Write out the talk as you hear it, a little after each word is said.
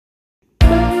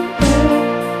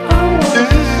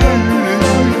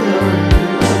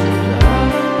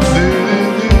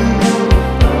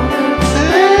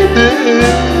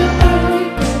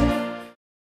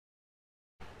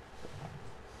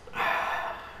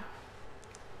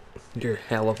You're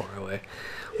hella far away.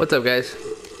 What's up, guys?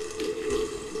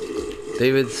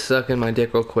 David's sucking my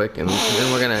dick real quick, and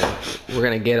then we're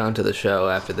gonna get onto the show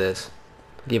after this.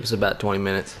 Give us about 20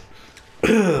 minutes.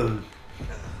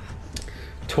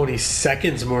 20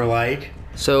 seconds more like.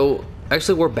 So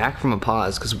actually, we're back from a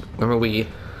pause because remember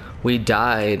we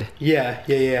died.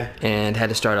 Yeah. And had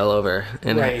to start all over,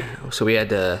 and right. So we had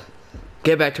to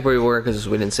get back to where we were because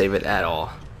we didn't save it at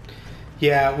all.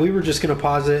 Yeah, we were just gonna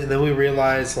pause it, and then we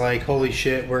realized, like, holy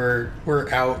shit, we're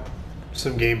out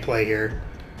some gameplay here.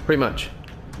 Pretty much.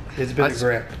 It's been a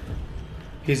grip.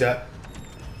 He's up.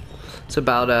 It's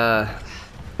about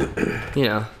you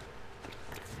know,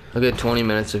 a good 20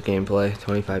 minutes of gameplay,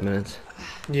 25 minutes.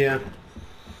 Yeah.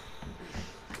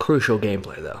 Crucial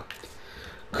gameplay though.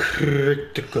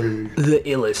 Critical. The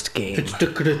illest game. It's the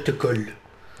critical.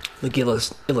 The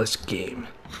illest game.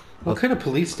 What kind of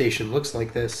police station looks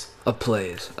like this? Of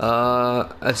plays.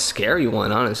 A scary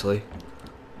one, honestly.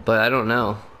 But I don't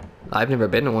know. I've never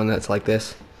been to one that's like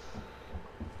this.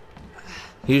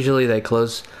 Usually they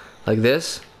close like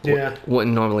this. Yeah.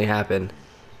 Wouldn't normally happen.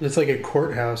 It's like a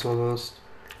courthouse almost.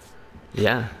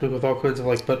 Yeah. Like with all kinds of,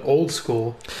 like, but old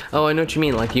school. Oh, I know what you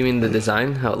mean. Like, you mean the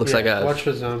design? How it looks like a... Watch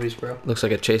for zombies, bro. Looks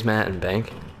like a Chase Manhattan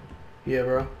bank. Yeah,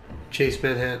 bro. Chase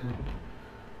Manhattan.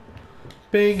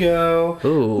 Bingo.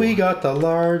 Ooh. We got the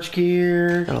large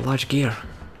gear. Got a large gear.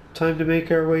 Time to make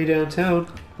our way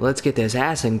downtown. Let's get this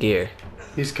ass in gear.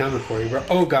 He's coming for you, bro.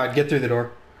 Oh, God. Get through the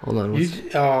door. Hold on.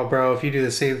 Oh, bro. If you do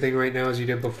the same thing right now as you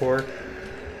did before.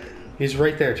 He's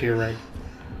right there to your right.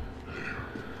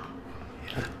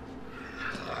 Yeah.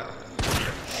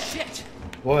 Shit.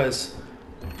 Was.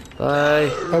 Bye.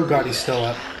 Oh, God. He's still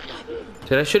up.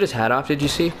 Did I shoot his hat off? Did you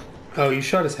see? Oh, you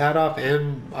shot his hat off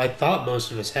and I thought most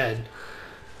of his head.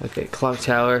 Okay, clock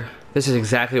tower. This is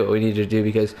exactly what we need to do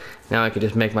because now I can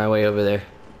just make my way over there.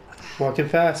 Walking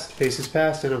fast. Faces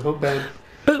past and I'm homebound.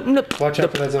 Boom, nope, Watch out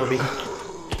nope. for that zombie.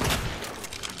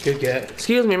 Good get.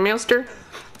 Excuse me, master.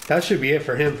 That should be it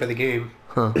for him for the game.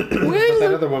 Huh. But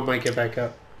that other one might get back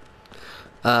up.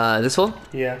 This one?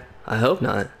 Yeah. I hope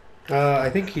not.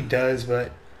 I think he does,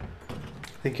 but I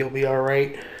think he'll be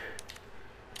alright.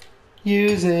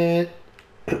 Use it.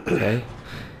 Okay.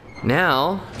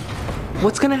 Now,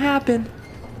 what's gonna happen?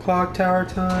 Clock tower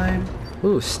time.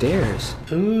 Ooh, stairs.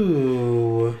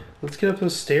 Ooh. Let's get up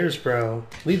those stairs, bro.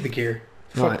 Leave the gear.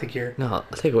 Fuck the gear. No,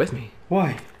 I'll take it with me.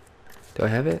 Why? Do I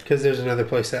have it? Because there's another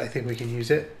place that I think we can use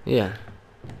it. Yeah.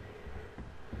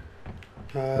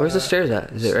 Where's the stairs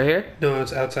at? Is it right here? No,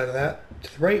 it's outside of that.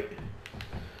 To the right.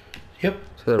 Yep.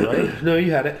 To the right? No,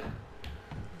 you had it.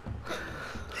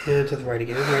 And to the right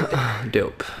again, right there.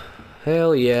 Dope.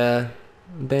 Hell yeah.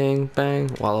 Bang,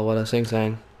 bang. Walla walla, sing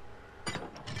sang.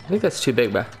 I think that's too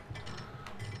big, bro.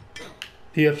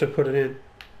 You have to put it in.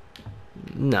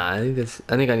 Nah, I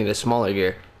think I need a smaller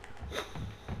gear.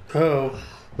 Oh.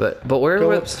 But where Go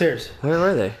were upstairs. Where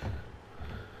were they?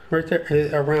 Right there,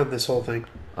 around this whole thing.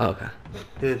 Oh, okay.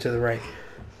 And to the right.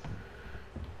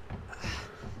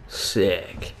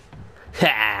 Sick.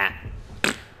 Ha!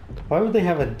 Why would they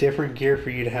have a different gear for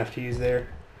you to have to use there?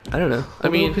 I don't know. I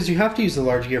mean, because you have to use the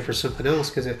large gear for something else.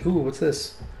 Because ooh, what's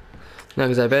this? no,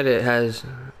 because I bet it has.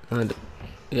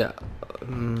 Yeah.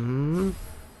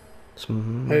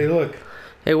 Hey, look,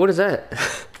 Hey, what is that?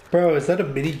 bro. Is that a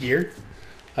mini gear?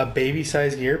 A baby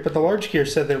size gear? But the large gear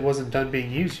said that it wasn't done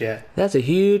being used yet. That's a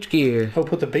huge gear. Oh,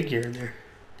 put the big gear in there.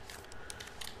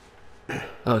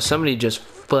 Oh, somebody just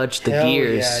fudged the Hell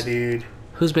gears. yeah, dude.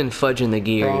 Who's been fudging the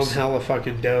Bro, I'm gears? hella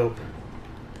fucking dope.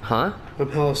 Huh?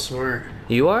 I'm hella smart.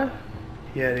 You are?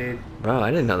 Yeah, dude. Bro,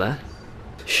 I didn't know that.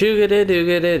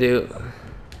 Shoo-ga-da-doo-ga-da-doo.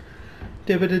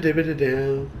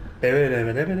 Dibba-da-dibba-da-doo.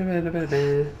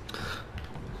 Ba-ba-da-ba-da-ba-da-ba-da-ba.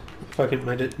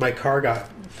 Fucking my car got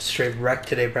straight wrecked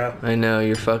today, bro. I know,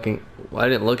 you're fucking... Well, I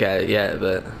didn't look at it yet,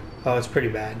 but... Oh, it's pretty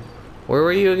bad. Where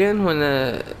were you again when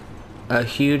a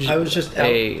huge... I was just out,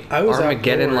 I was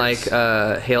Armageddon-like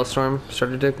hailstorm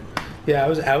started to... Yeah, I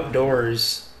was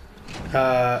outdoors.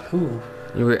 Ooh.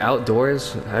 You were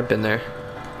outdoors? I've been there.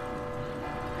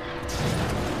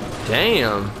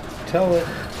 Damn. Tell it.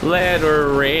 Let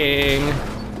her ring.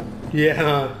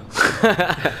 Yeah.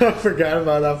 I forgot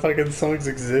about that fucking song's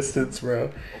existence, bro.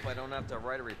 Hope I don't have to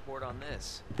write a report on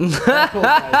this. Oh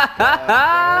my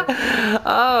God, bro.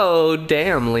 Oh,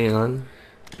 damn, Leon.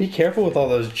 Be careful with all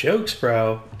those jokes,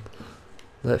 bro.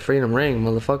 Let freedom ring,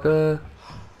 motherfucker.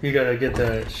 You gotta get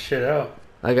the shit out.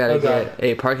 I gotta Oh, get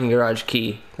a parking garage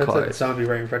key That's card. a zombie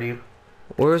right in front of you.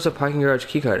 Where's the parking garage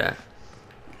key card at?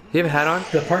 Do you have a hat on?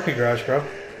 The parking garage, bro.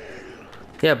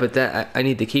 Yeah, but that I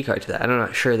need the key card to that. I'm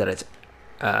not sure that it's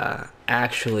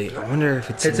actually. I wonder if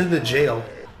it's. It's in the jail.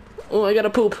 Oh, I gotta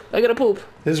poop. I gotta poop.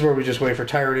 This is where we just wait for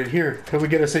Tyrant in here. Come and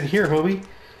get us in here, homie.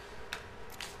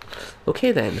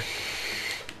 Okay then.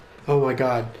 Oh my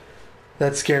god.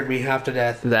 That scared me half to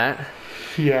death. That?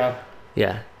 Yeah.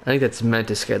 Yeah. I think that's meant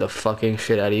to scare the fucking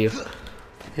shit out of you.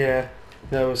 Yeah.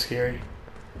 That was scary.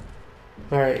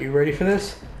 Alright, you ready for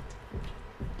this?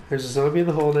 There's a zombie in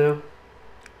the hole now.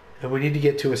 And we need to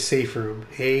get to a safe room.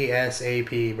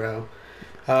 ASAP, bro.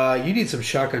 You need some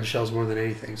shotgun shells more than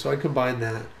anything. So I combine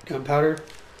that. Gunpowder.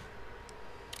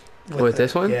 With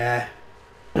this one? Yeah.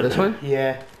 This one?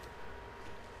 Yeah.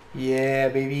 Yeah,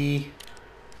 baby.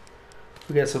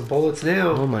 We got some bullets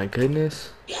now. Oh my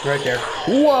goodness. Right there.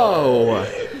 Whoa!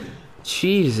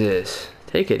 Jesus.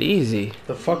 Take it easy.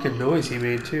 The fucking noise he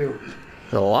made, too.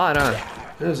 A lot, huh?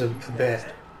 That was a bit.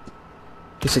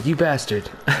 He said, you bastard.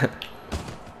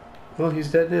 Well,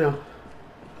 he's dead now.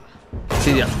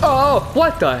 See ya. Oh,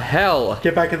 what the hell?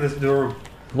 Get back in this room.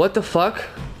 What the fuck?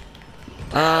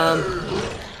 How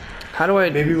do I...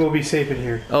 Maybe we'll be safe in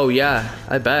here. Oh, yeah.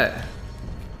 I bet.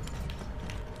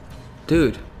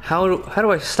 Dude, how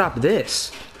do I stop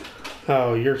this?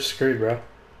 Oh, you're screwed, bro.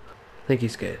 I think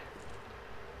he's good.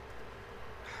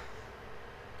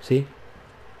 See?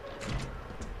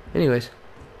 Anyways.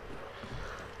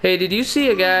 Hey, did you see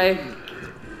a guy?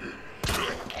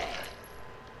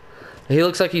 He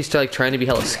looks like he's like trying to be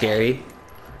hella scary.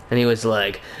 And he was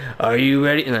like, are you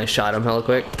ready? And I shot him hella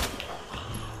quick.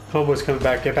 Homeboy's coming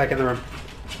back. Get back in the room.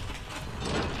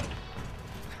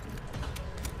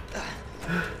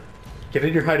 Get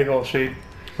in your hiding hole, Shane.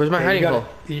 Where's my hiding hole?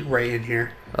 Right in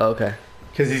here. Oh, okay.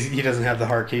 Because he doesn't have the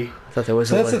heart key. I thought there was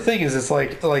So a that's way. the thing is it's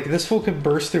like this fool can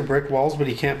burst through brick walls, but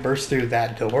he can't burst through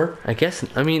that door. I guess,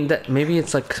 I mean, that maybe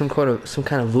it's like some kind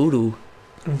of voodoo.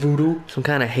 Voodoo. Some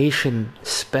kind of Haitian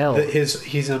spell.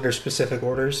 He's under specific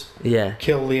orders. Yeah.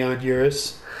 Kill Leon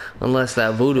Uris. Unless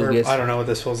that voodoo Or, gets... I don't know what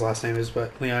this fool's last name is,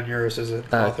 but Leon Uris is an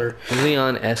author.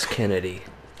 Leon S. Kennedy.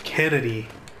 Kennedy.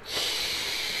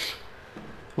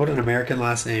 What an American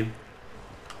last name.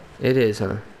 It is,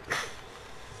 huh?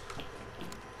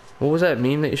 What was that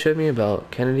meme that you showed me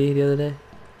about Kennedy the other day?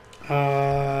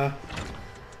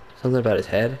 Something about his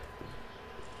head?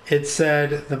 It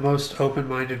said the most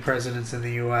open-minded presidents in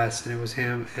the U.S., and it was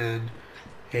him and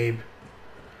Abe.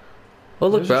 Oh,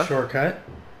 look, There's bro. a shortcut.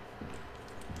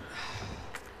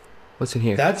 What's in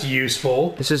here? That's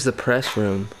useful. This is the press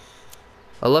room.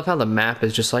 I love how the map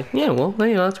is just like, yeah, well,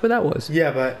 you know, that's where that was.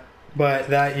 Yeah, but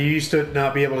that you used to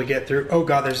not be able to get through. Oh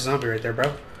god, there's a zombie right there,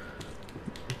 bro.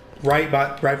 Right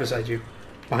beside you,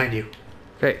 behind you.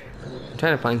 Great. I'm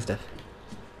trying to find stuff.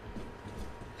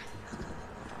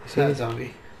 You see, That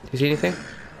zombie. do you see anything?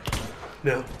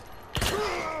 No.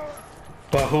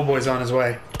 But homeboy's on his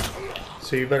way,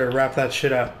 so you better wrap that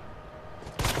shit up.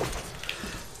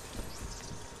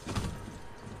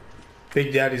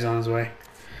 Big Daddy's on his way.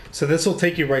 So this will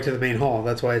take you right to the main hall.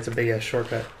 That's why it's a big ass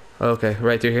shortcut. Okay,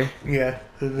 right through here. Yeah,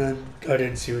 and then I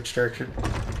didn't see which direction.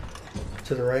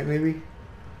 To the right, maybe?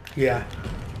 Yeah.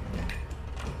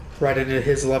 Right into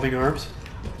his loving arms.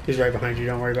 He's right behind you,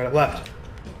 don't worry about it. Left.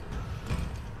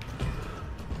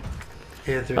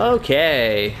 And through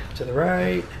Okay. to the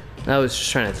right. I was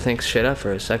just trying to think shit up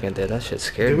for a second there. That shit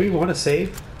scared Do me. we want to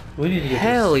save? We need to get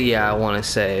Hell this. yeah, I want to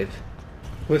save.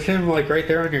 With him, like, right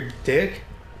there on your dick?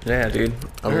 Yeah, dude.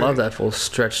 I love that full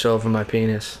stretched over my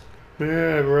penis.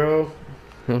 Yeah, bro. You know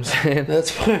what I'm saying?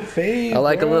 That's my fave, I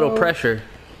like a little bro. pressure.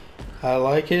 I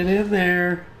like it in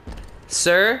there.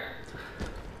 Sir?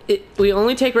 We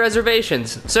only take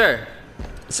reservations. Sir.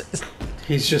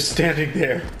 He's just standing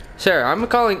there. Sir, I'm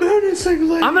calling...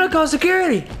 I'm gonna call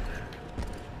security!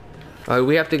 Alright,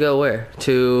 we have to go where?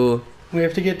 To... We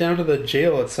have to get down to the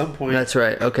jail at some point. That's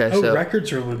right, okay, Oh, so...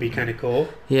 records room would be kind of cool.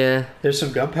 Yeah, There's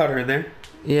some gunpowder in there.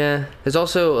 yeah. There's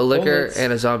also a liquor Bullets.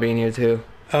 and a zombie in here too.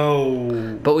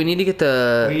 Oh. But we need to get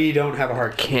the... We don't have a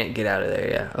hard key. Can't get out of there,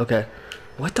 yeah. Okay.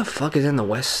 What the fuck is in the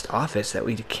west office that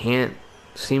we can't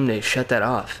seem to shut that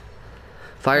off?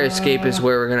 Fire escape is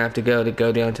where we're gonna have to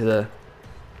go down to the...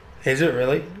 Is it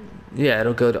really? Yeah,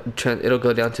 it'll go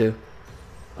down to...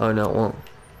 Oh no, it won't.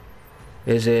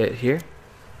 Is it here?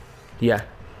 Yeah.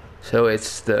 So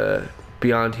it's the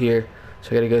beyond here.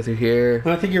 So I gotta go through here.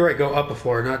 Well, I think you're right. Go up a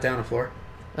floor, not down a floor.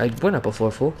 I went up a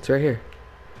floor, fool. It's right here.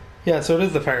 Yeah, so it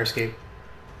is the fire escape.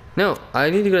 No, I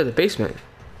need to go to the basement.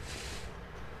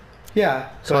 Yeah.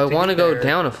 So but I want to get go there-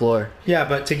 down a floor. Yeah,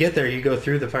 but to get there, you go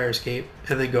through the fire escape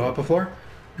and then go up a floor.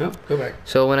 Nope, go back.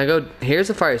 So when I go... Here's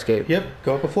the fire escape. Yep,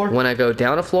 go up a floor. When I go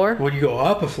down a floor, When you go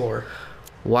up a floor,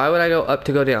 why would I go up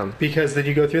to go down? because then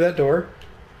you go through that door,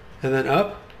 and then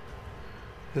up,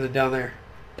 and then down there.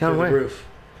 Down through where? the roof.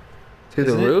 Through the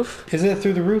Isn't it? roof? Isn't it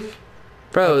through the roof?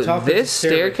 Bro, Up top is this a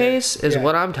stairway. staircase is Yeah.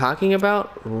 what I'm talking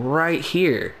about right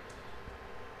here.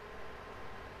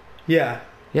 Yeah.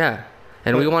 Yeah.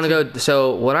 And we But want to go.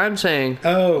 So, what I'm saying,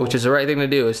 Oh. which is the right thing to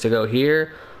do, is to go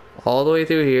here, all the way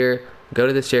through here, go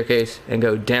to the staircase, and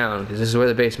go down, because this is where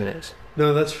the basement is.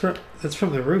 No, that's from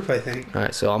the roof, I think.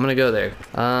 Alright, so I'm going to go there.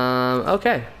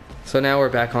 Okay. So now we're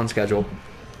back on schedule.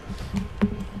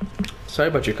 Sorry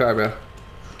about your car, bro.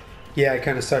 Yeah, it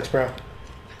kind of sucks, bro.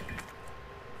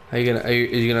 Are you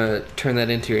gonna turn that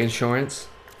into your insurance?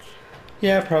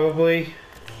 Yeah, probably.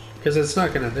 Because it's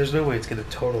not gonna. There's no way it's gonna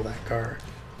total that car.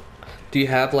 Do you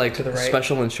have like To the right.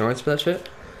 special insurance for that shit?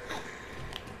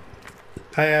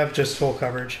 I have just full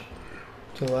coverage.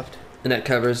 To the left. And that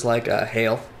covers like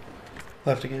hail.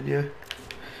 Left again, yeah.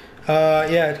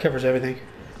 Yeah, it covers everything.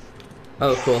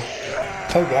 Oh, cool.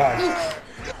 Oh god.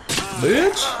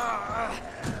 Bitch.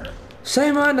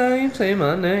 Say my name. Say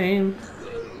my name.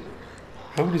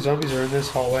 How many zombies are in this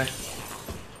hallway?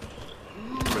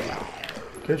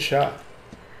 Good shot.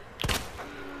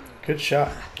 Good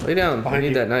shot. Lay down. I Behind need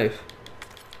you. that knife.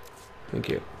 Thank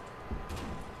you.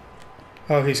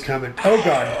 Oh, he's coming. Oh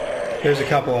god. There's a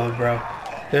couple of them, bro.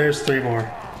 There's 3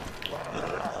 more.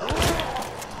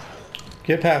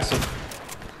 Get past him.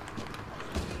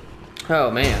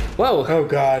 Oh man. Whoa. Oh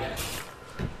god.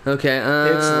 Okay.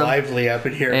 It's lively up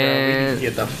in here, bro. We need And to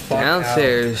get the fuck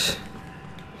downstairs.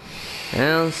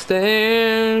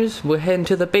 Downstairs. We're heading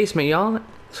to the basement, y'all,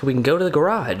 so we can go to the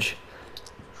garage. You know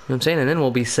what I'm saying? And then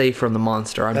we'll be safe from the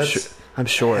monster. I'm That's sure. I'm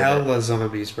sure. out. of it. Hella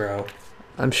zombies, bro.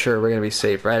 I'm sure we're gonna be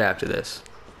safe right after this.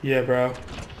 Yeah, bro.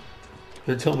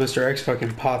 Until Mr. X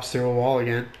fucking pops through a wall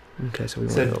again. Okay, so we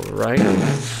want Said- to go right.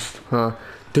 Huh?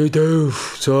 Dude,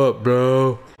 what's up,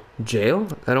 bro? Jail?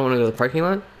 I don't want to go to the parking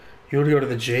lot. You want to go to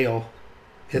the jail.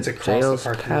 It's across Jail's the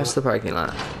parking past lot. the parking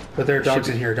lot. But there are dogs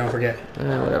in here, don't forget.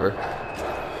 Whatever.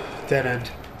 Dead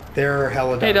end. There are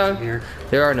hella dogs Hey, dog. in here.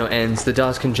 There are no ends. The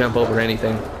dogs can jump over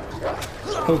anything.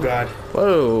 Oh god.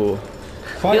 Whoa.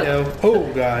 Fido.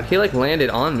 Oh god. He like landed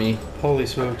on me. Holy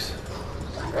smokes.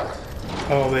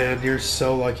 Oh man, you're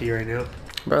so lucky right now.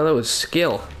 Bro, that was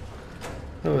skill.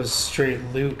 That was straight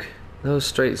Luke. That was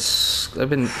straight. I've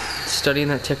been studying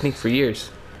that technique for years.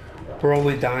 We're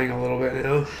only dying a little bit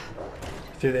now.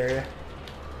 Through there, yeah.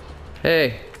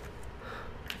 Hey.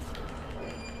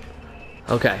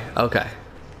 Okay.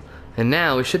 And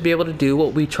now we should be able to do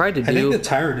what we tried to I think do. the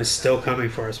tyrant is still coming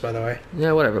for us, by the way.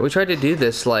 Yeah, whatever. We tried to do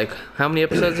this like how many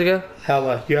episodes ago?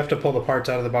 Hella, you have to pull the parts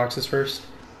out of the boxes first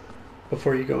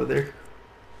before you go in there.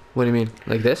 What do you mean?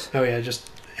 Like this? Oh yeah, just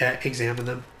examine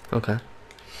them. Okay.